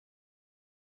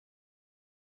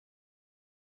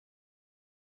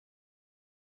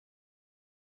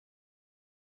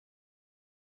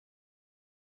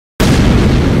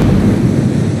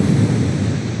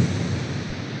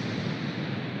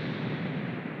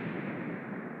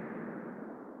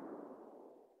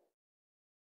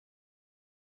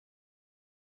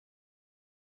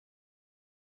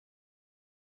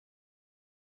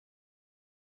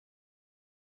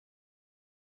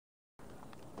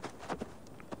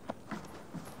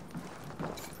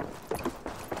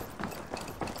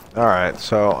Alright,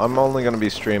 so I'm only going to be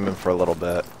streaming for a little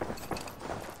bit.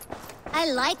 I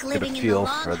like living in the Feel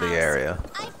longhouse. for the area.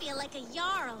 I feel like a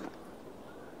jarl.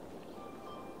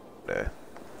 Yeah.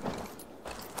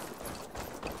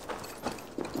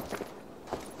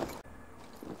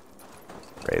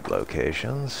 Raid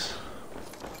locations.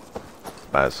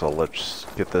 Might as well let's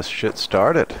get this shit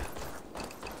started.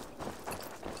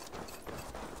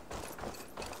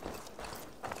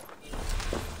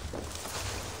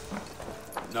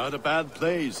 Not a bad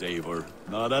place, Eivor.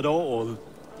 Not at all.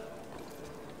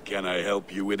 Can I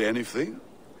help you with anything?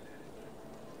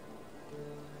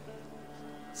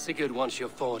 Sigurd wants your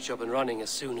forge up and running as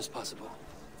soon as possible.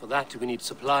 For that, we need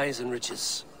supplies and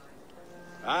riches.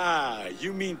 Ah,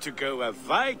 you mean to go a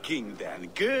Viking then?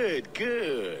 Good,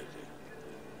 good.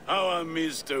 How I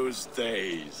miss those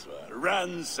days.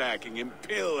 Ransacking and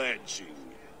pillaging.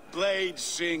 Blade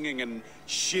singing and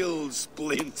shield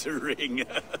splintering.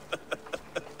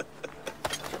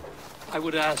 I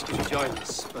would ask you to join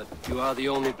us, but you are the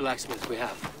only blacksmith we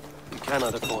have. We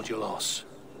cannot afford your loss.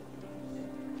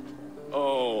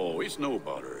 Oh, it's no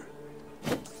bother.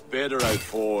 Better I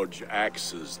forge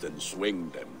axes than swing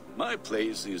them. My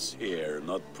place is here,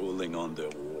 not pulling on the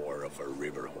oar of a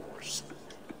river horse.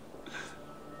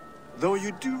 Though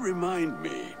you do remind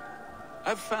me,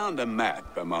 I found a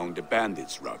map among the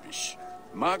bandits' rubbish,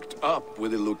 marked up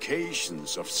with the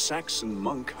locations of Saxon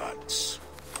monk huts.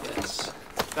 Yes.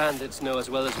 Bandits know as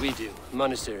well as we do.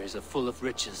 Monasteries are full of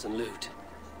riches and loot.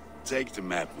 Take the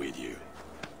map with you,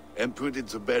 and put it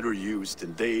to better use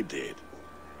than they did.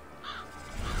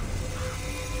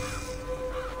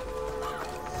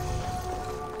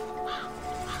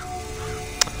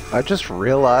 I just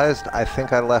realized I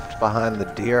think I left behind the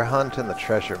deer hunt and the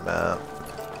treasure map.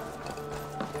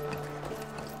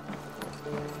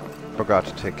 Forgot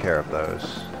to take care of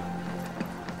those.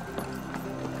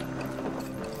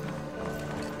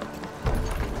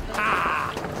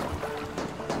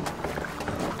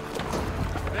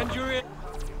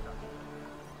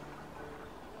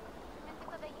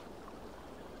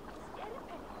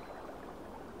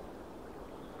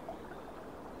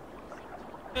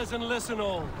 And listen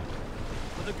all.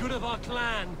 For the good of our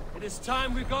clan, it is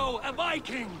time we go a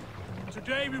Viking.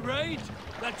 Today we raid,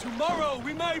 that tomorrow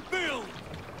we may build.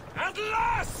 At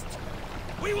last!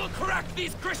 We will crack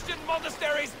these Christian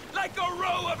monasteries like a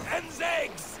row of hen's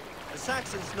eggs! The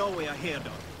Saxons know we are here,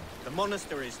 though. The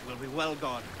monasteries will be well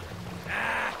guarded.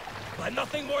 Ah, by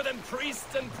nothing more than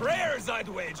priests and prayers, I'd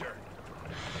wager.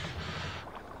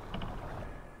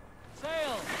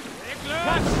 Sail!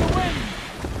 Catch the wind!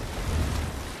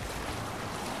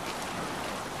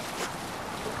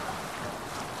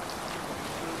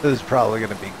 This is probably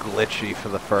going to be glitchy for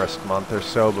the first month or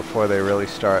so before they really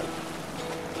start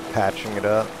patching it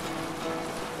up.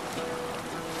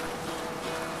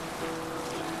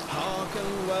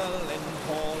 Hearken well in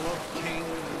Hall of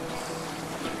Kings.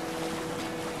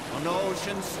 On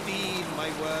ocean steed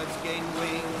my words gain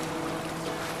wings.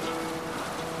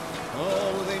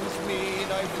 All things meet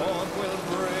I fought will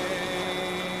bring.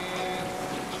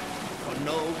 For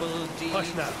noble deeds.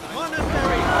 Hush now.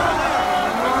 Monastery!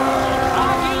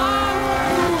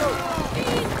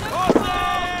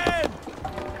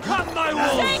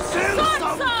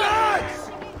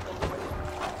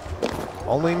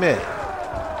 Only me.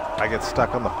 I get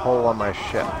stuck on the pole on my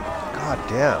ship. God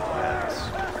damn, man.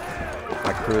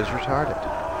 My crew is retarded.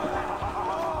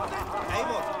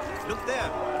 Eivor, look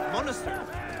there. Monastery.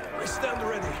 I stand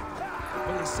ready.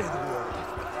 Only say the word.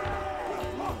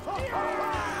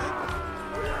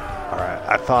 Alright,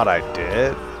 I thought I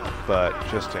did, but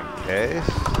just in case.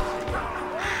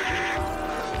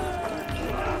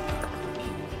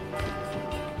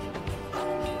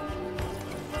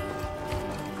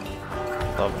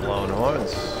 Love blown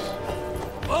horns.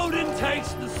 Odin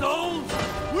takes the souls.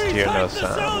 We Hear take no the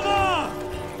sound. silver.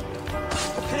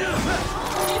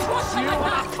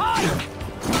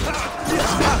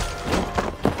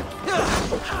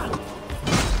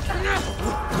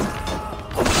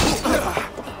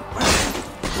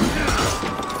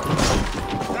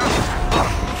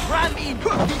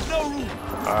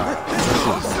 Alright,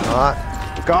 this is not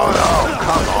going on.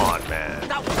 Come on, man.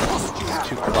 It's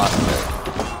too cluttered.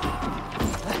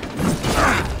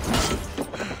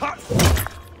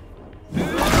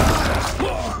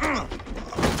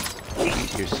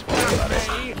 You're smart, buddy.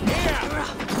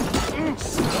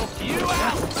 You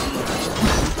out.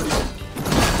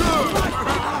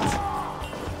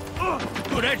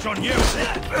 Good edge on you.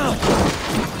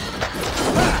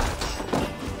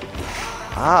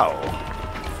 Ow.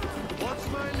 What's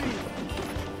my lead?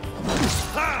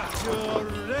 Your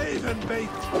raven bait.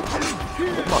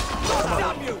 Come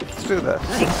on. Let's do this.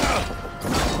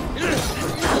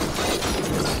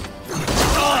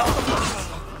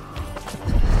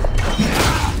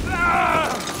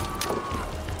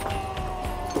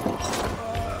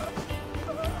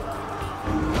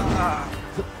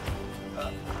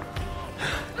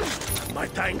 My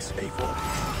thanks, Eivor.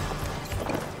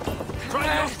 Try the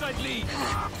outside lead.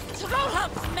 Throw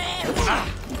up, man!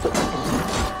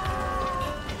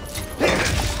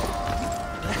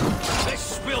 Let's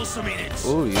spill some in it.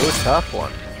 Ooh, you're a tough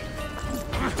one.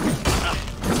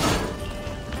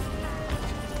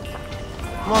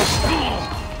 Come on.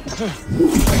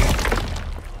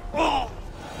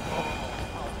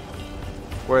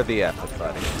 Where the effort,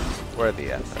 buddy? Where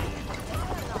the effort?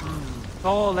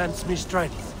 Thor lends me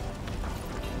strength.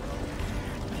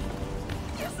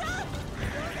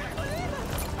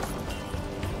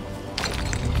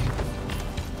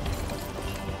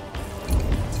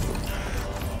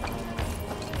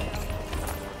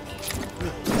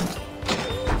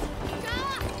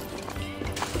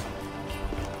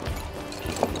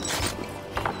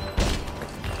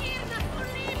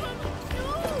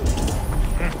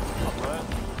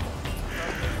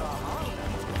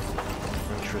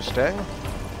 Interesting.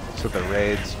 So the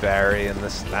raids vary in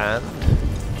this land.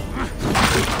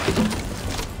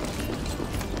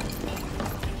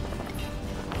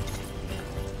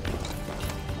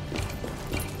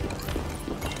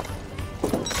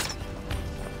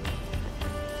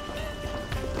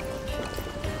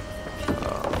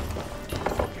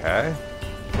 Okay.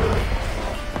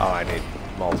 Oh, I need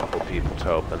multiple people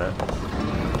to open it.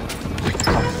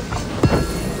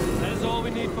 That is all we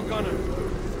need for Gunnar.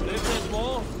 But if there's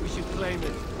more, we should claim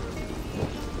it.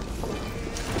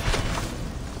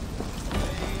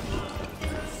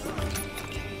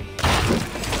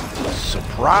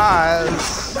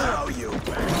 Surprise! Now you.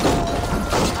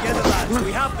 Together, lads.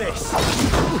 We have this.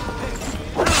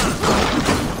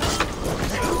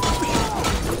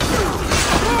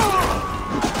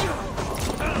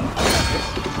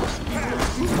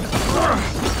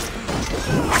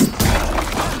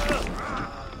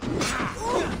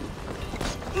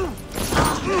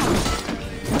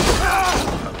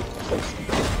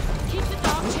 Keep the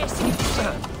dog chasing it.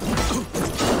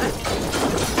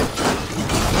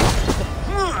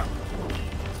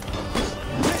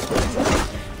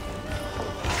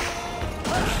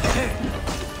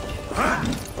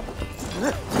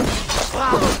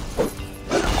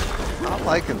 I'm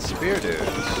liking spear dudes.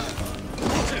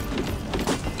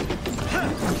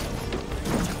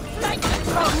 Like the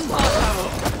crossbow.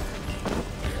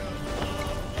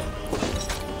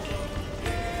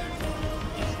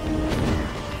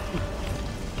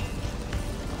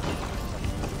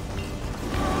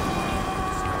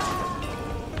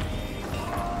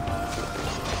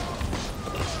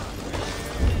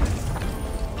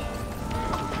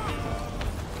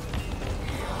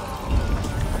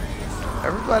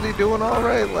 Everybody doing all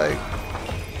right? Like,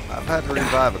 I've had to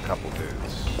revive a couple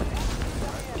dudes.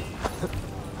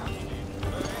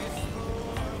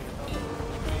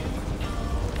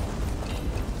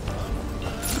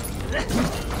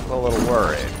 I'm a little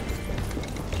worried.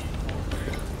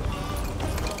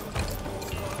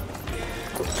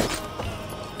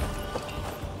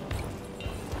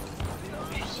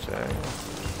 Interesting.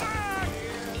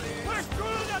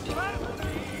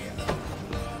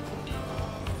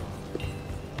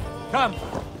 Come,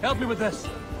 help me with this.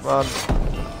 Come on.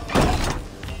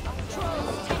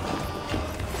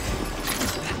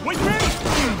 Wait, ready?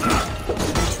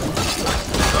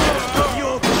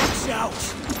 Your bitch out.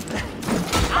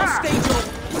 I'll stage your...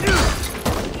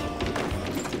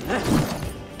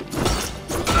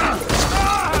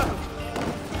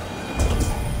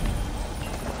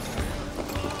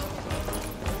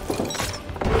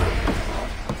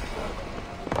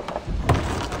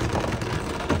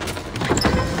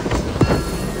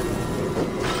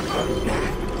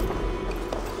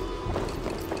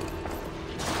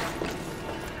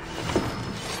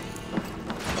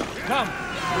 Come,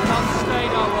 we'll not stay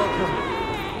our welcome.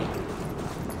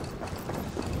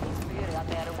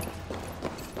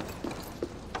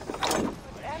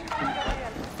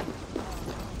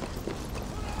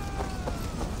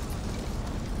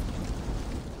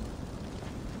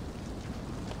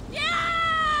 Yeah!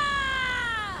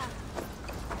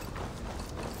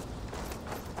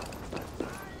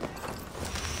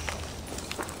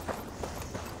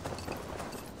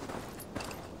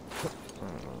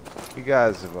 You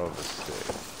guys have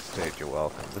overstayed your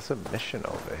welcome. There's a mission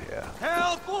over here.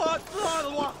 Help! What?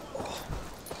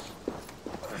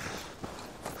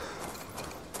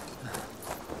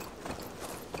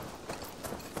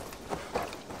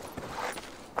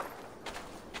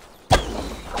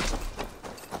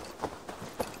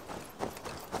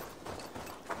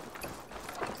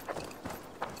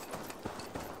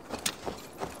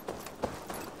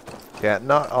 Yeah,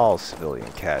 not all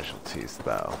civilian casualties,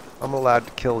 though. I'm allowed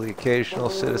to kill the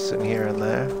occasional citizen here and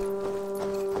there.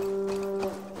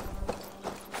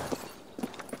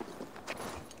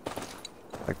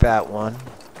 Like that one,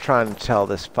 trying to tell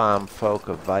this farm folk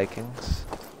of Vikings.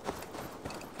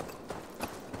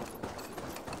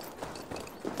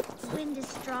 The wind is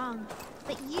strong,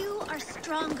 but you are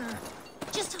stronger.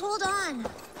 Just hold on.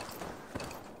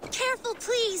 Careful,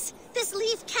 please! This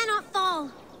leaf cannot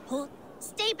fall.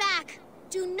 Stay back.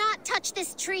 Do not touch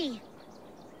this tree.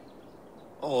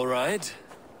 All right.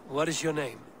 What is your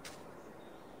name?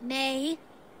 May.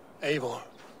 Eivor.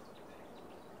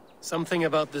 Something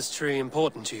about this tree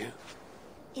important to you?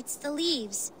 It's the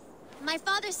leaves. My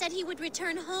father said he would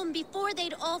return home before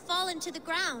they'd all fallen to the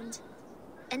ground.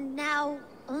 And now,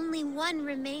 only one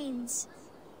remains.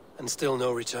 And still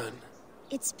no return.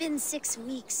 It's been 6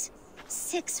 weeks.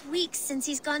 6 weeks since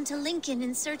he's gone to Lincoln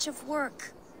in search of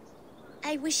work.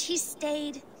 I wish he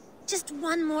stayed. Just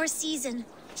one more season.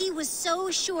 He was so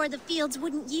sure the fields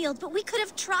wouldn't yield, but we could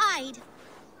have tried.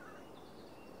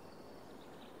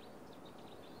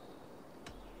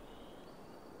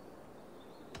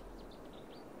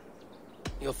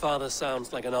 Your father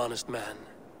sounds like an honest man.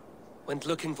 Went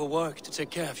looking for work to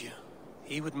take care of you.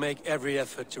 He would make every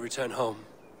effort to return home,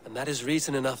 and that is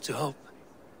reason enough to hope.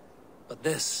 But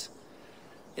this,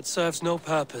 it serves no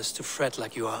purpose to fret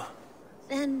like you are.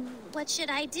 Then what should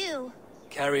I do?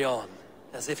 Carry on,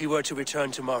 as if he were to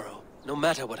return tomorrow, no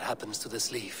matter what happens to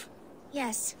this leaf.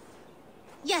 Yes.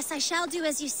 Yes, I shall do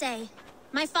as you say.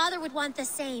 My father would want the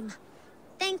same.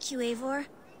 Thank you, Eivor.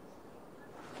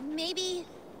 Maybe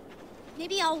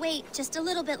I'll wait just a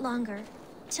little bit longer.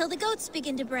 Till the goats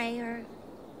begin to bray, or...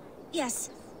 Yes,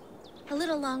 a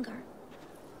little longer.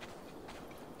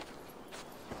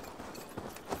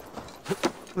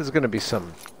 There's gonna be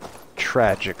some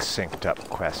tragic synced up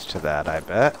quest to that, I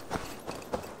bet.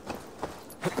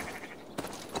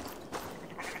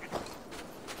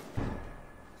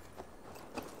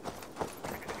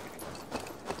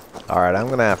 Alright, I'm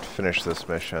gonna have to finish this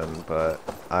mission, but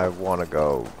I wanna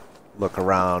go look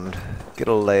around, get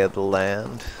a lay of the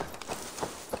land.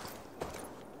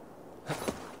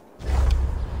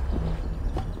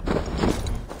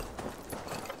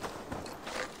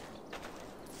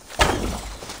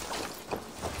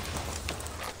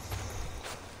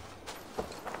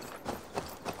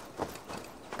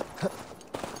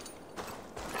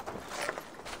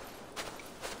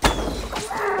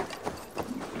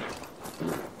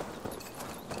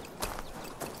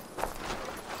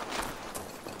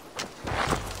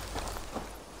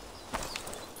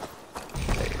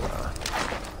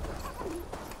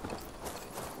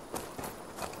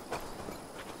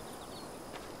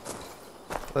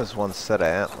 There's one set of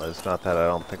antlers, not that I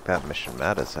don't think that mission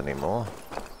matters anymore.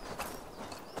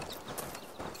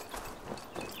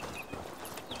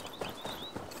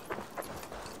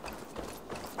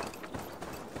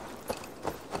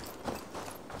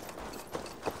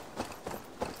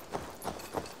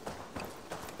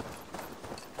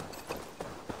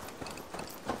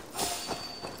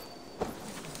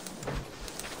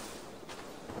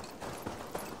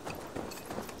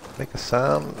 Make a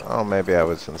sound? Oh, maybe I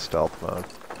was in stealth mode.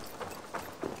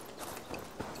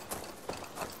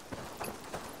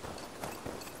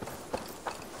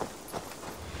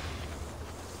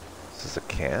 Is this a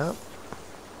camp?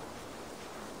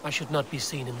 I should not be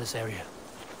seen in this area.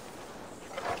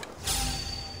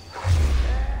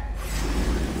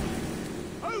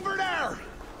 Over there!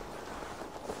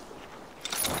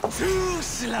 Too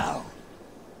slow!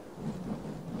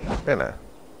 Gonna.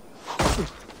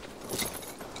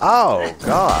 Oh,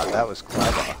 God, that was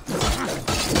clever.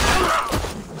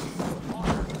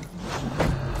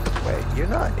 Wait, you're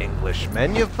not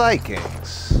Englishmen, you're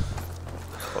Vikings.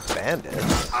 Or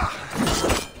bandits.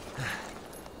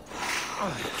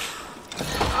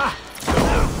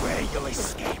 No way you'll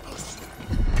escape us.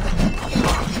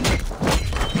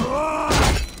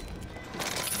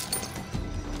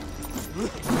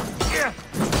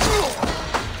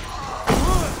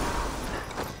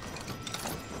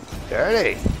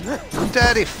 Dirty.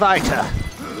 Dirty fighter.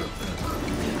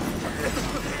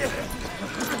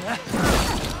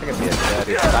 I can be a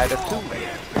dirty fighter too,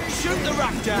 mate. Shoot the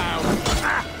rat down!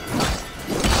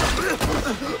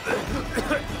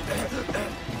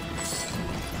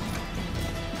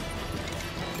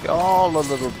 You're all a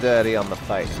little dirty on the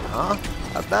fighting, huh?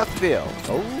 How'd that feel?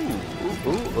 Ooh,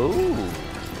 ooh, ooh.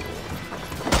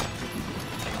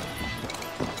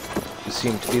 You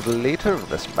seem to be the leader of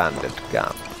this bandit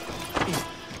gang.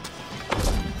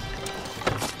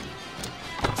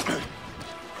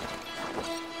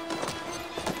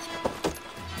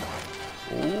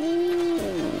 Ooh.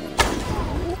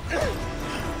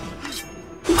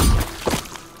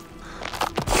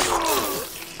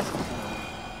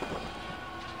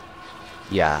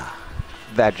 Yeah,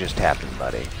 that just happened,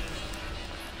 buddy.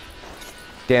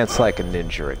 Dance like a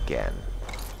ninja again.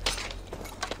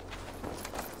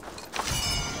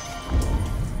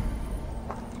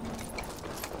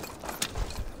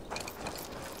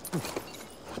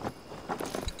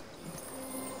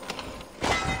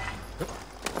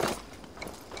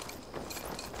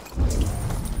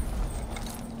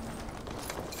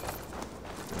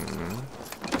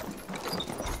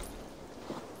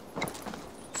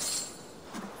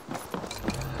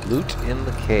 Loot in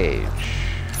the cage.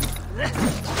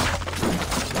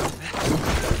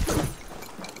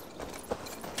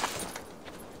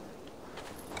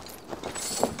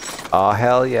 Oh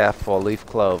hell yeah, full leaf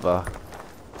clover.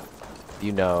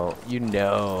 You know,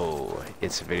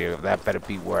 it's a video that better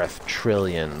be worth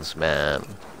trillions, man.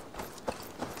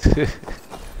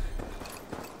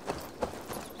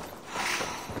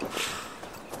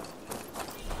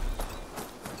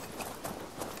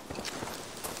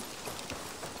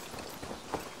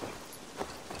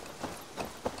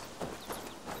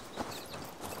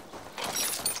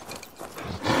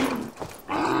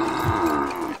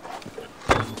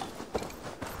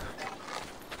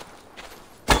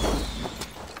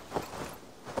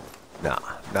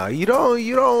 No, you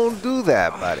don't do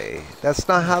that, buddy. That's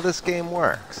not how this game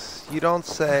works. You don't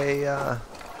say,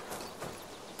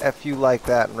 F you like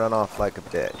that and run off like a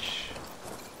bitch.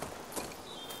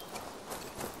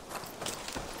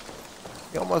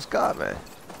 You almost got me.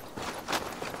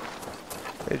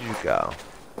 Where'd you go?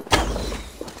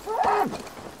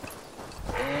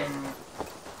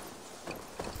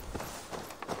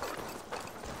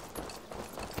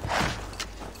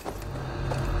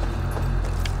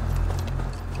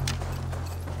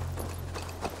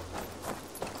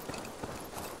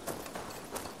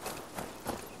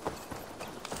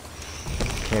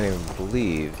 Can't even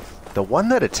believe the one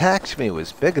that attacked me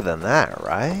was bigger than that,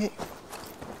 right?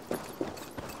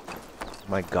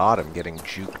 My god, I'm getting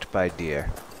juked by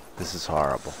deer. This is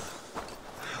horrible.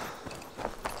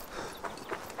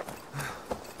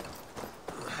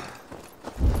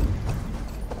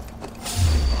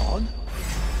 On?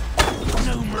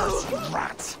 No mercy,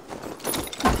 rat!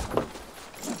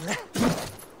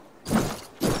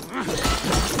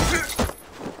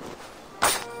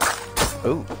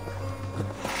 Ooh.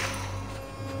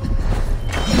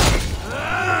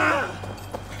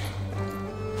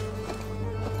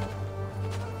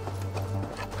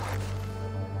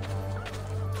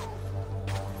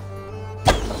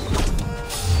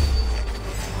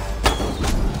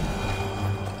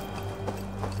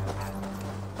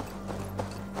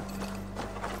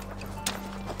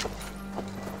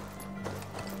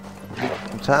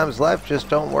 Sometimes life just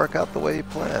don't work out the way you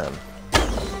plan.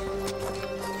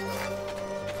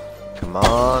 Come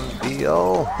on,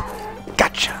 Beal.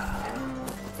 Gotcha!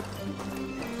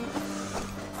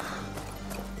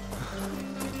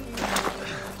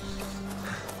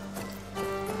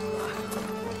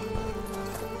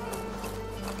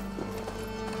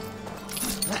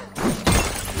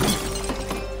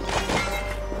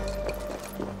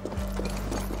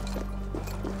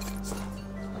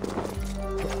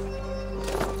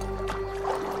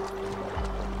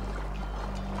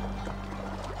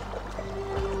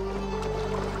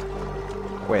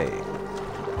 Wait.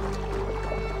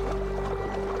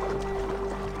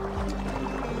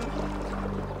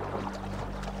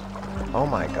 Oh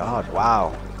my god,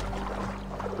 wow.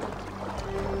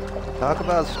 Talk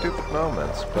about stupid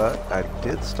moments, but I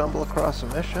did stumble across a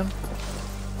mission.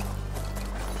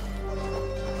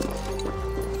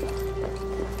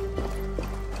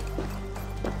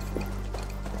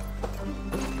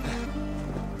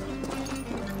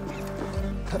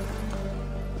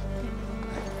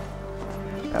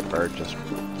 That bird just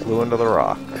flew into the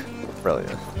rock.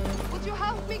 Brilliant. Would you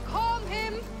help me calm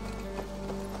him?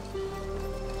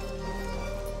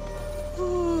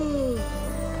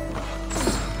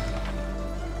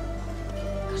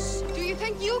 Do you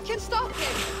think you can stop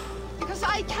him? Because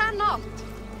I cannot.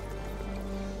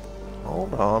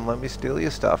 Hold on, let me steal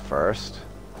your stuff first.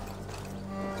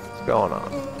 What's going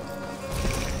on?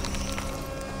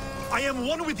 I am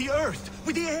one with the earth,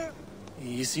 with the air.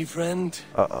 Easy, friend.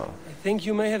 Uh-oh. I think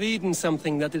you may have eaten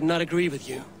something that did not agree with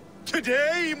you.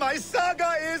 Today, my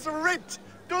saga is writ.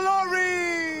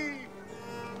 Glory!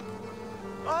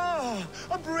 Ah,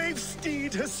 a brave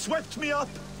steed has swept me up.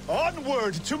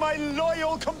 Onward to my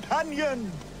loyal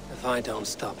companion. If I don't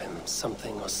stop him,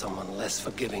 something or someone less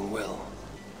forgiving will.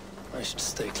 I should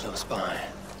stay close by.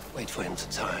 Wait for him to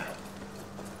tire.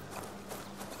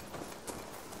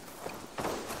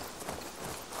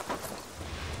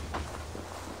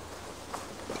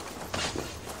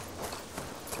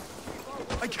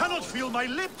 I cannot feel my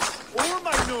lips or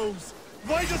my nose.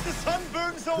 Why does the sun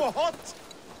burn so hot?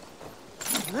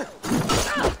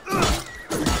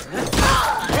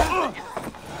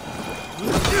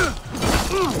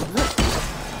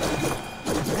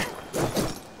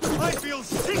 I feel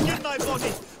sick in my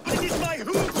body, but it is my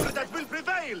hoover that will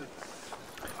prevail.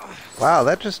 Wow,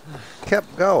 that just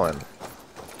kept going.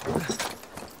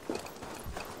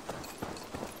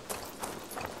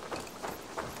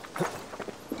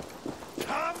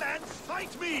 Come and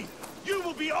fight me! You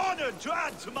will be honored to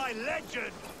add to my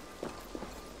legend!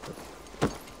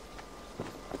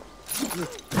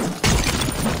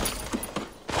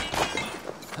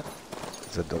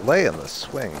 There's a delay in the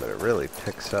swing, but it really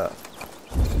picks up.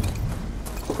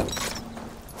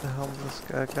 Where the hell did this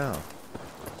guy go?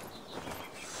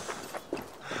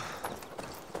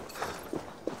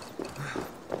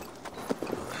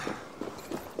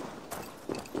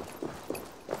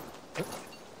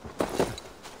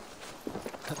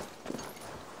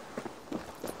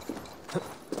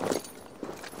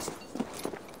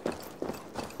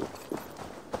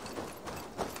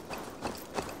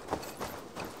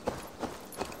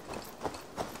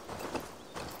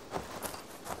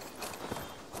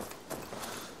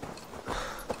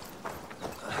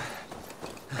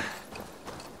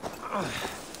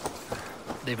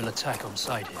 They will attack on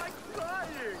sight here.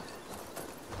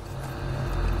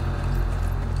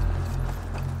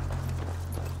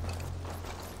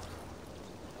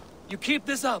 You keep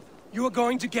this up, you are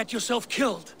going to get yourself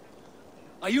killed.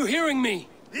 Are you hearing me?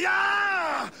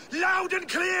 Yeah! Loud and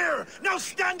clear! Now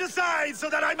stand aside so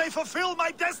that I may fulfill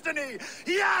my destiny!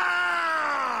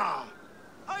 Yeah!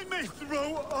 I may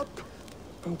throw up.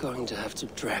 I'm going to have to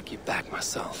drag you back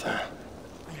myself, huh?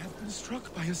 I have been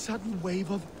struck by a sudden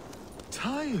wave of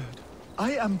tired.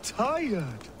 I am tired.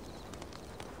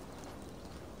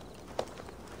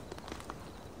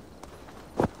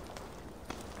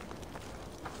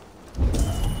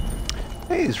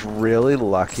 He's really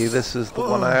lucky this is the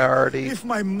one I already If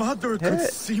my mother could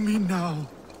hit. see me now.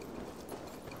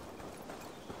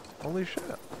 Holy shit.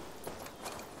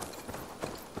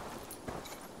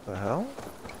 The hell?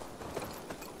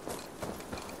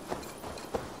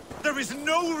 There is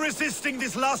no resisting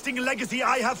this lasting legacy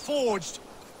I have forged.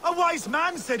 A wise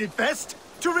man said it best.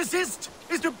 To resist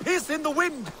is to piss in the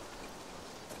wind.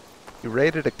 You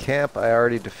raided a camp I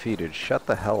already defeated. Shut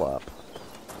the hell up.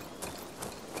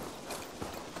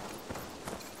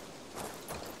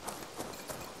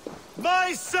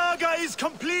 My saga is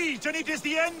complete, and it is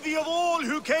the envy of all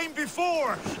who came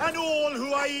before, and all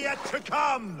who are yet to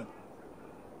come.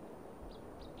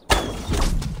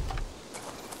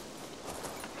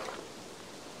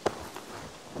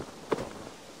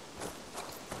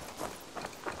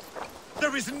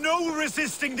 There is no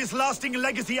resisting this lasting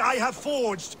legacy I have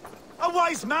forged. A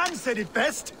wise man said it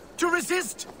best. To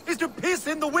resist is to piss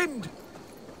in the wind.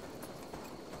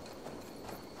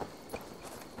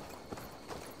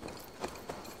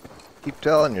 Keep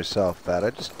telling yourself that. I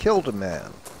just killed a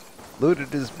man. Looted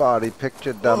his body, picked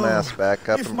your dumbass back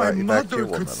up, and brought you back to your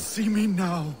If my mother woman. could see me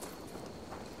now.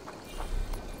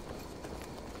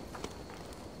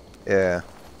 Yeah.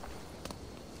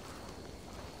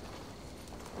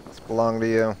 This belong to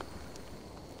you.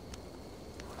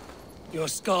 Your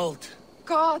Skald.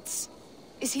 Gods,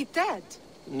 is he dead?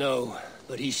 No,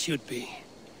 but he should be.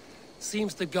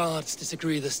 Seems the gods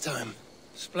disagree this time.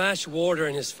 Splash water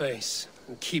in his face,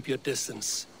 and keep your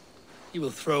distance. He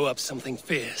will throw up something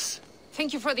fierce.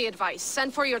 Thank you for the advice,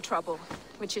 and for your trouble,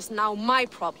 which is now my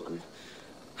problem.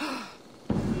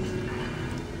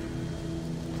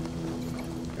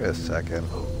 Wait a second.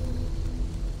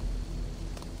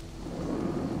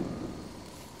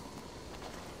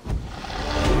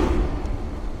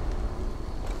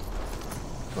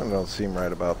 Something don't seem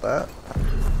right about that.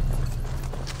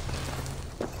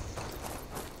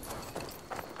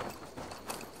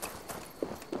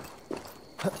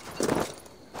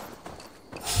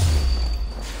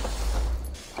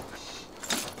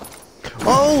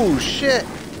 Oh, shit!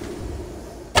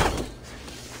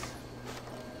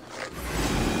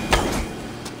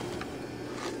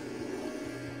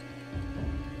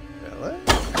 Really?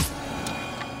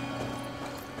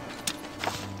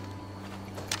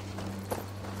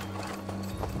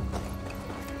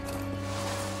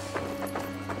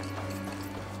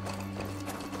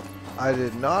 I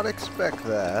did not expect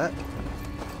that.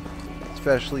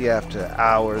 Especially after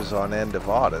hours on end of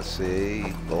Odyssey,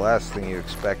 the last thing you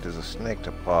expect is a snake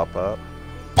to pop up.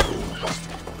 Gotcha.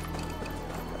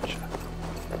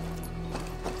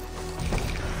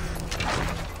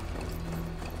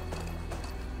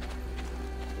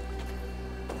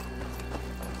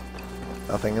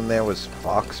 Nothing in there was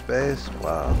fox-based?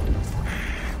 Wow.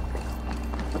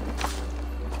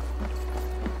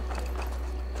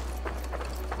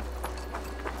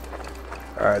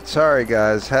 Alright, sorry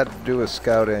guys. Had to do a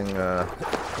scouting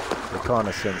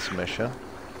reconnaissance mission.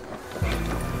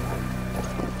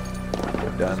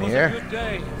 We're done here. It was a good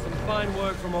day. Some fine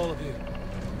work from all of you.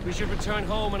 We should return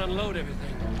home and unload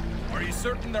everything. Are you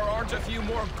certain there aren't a few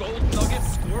more gold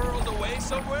nuggets squirreled away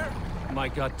somewhere? My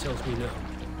gut tells me no.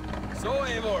 So,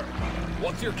 Eivor,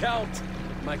 what's your count?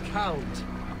 My count?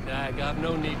 Dag, I've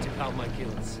no need to count my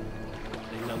kills.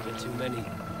 They number too many.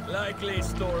 Likely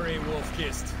story,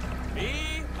 Wolfkist.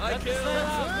 Me? I killed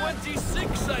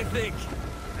 26, I think.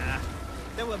 Nah,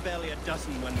 there were barely a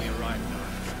dozen when we arrived.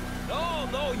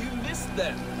 No, you missed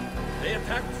them. They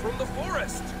attacked from the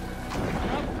forest.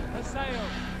 Up, a sail.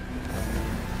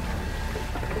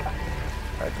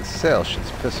 Alright, the sail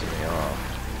shit's pissing me off.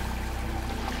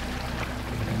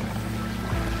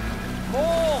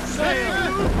 More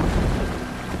sail!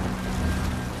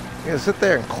 You gotta sit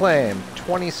there and claim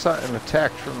 20-something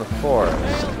attacked from the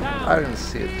forest. I didn't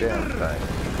see a damn thing.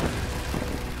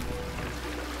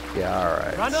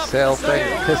 Yeah, alright. Sail thing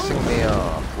pissing me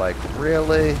off. Like,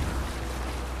 really?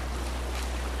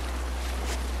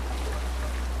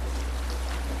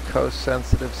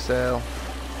 Coast-sensitive sail?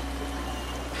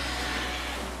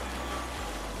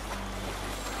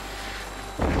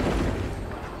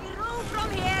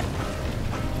 From here.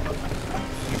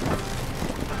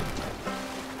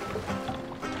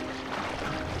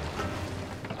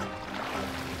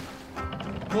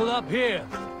 Pull up here.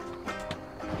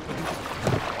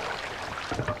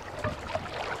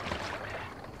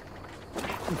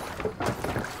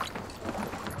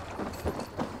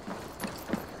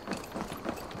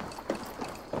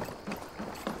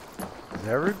 Is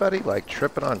everybody like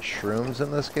tripping on shrooms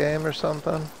in this game or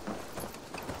something?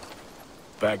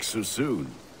 Back so soon.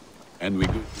 And we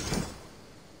go.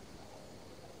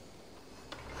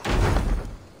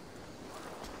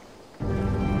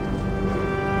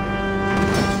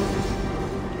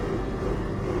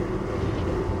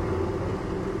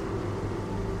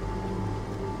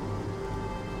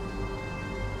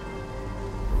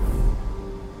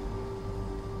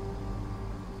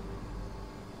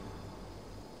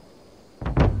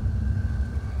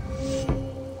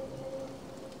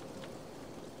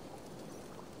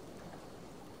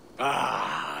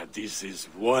 This is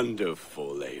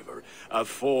wonderful, Eivor. A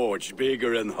forge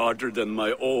bigger and hotter than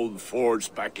my old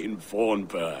forge back in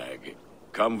Fornburg.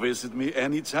 Come visit me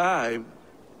anytime.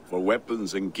 For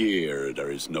weapons and gear,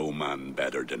 there is no man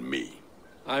better than me.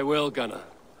 I will, Gunnar.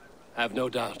 Have no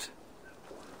doubt.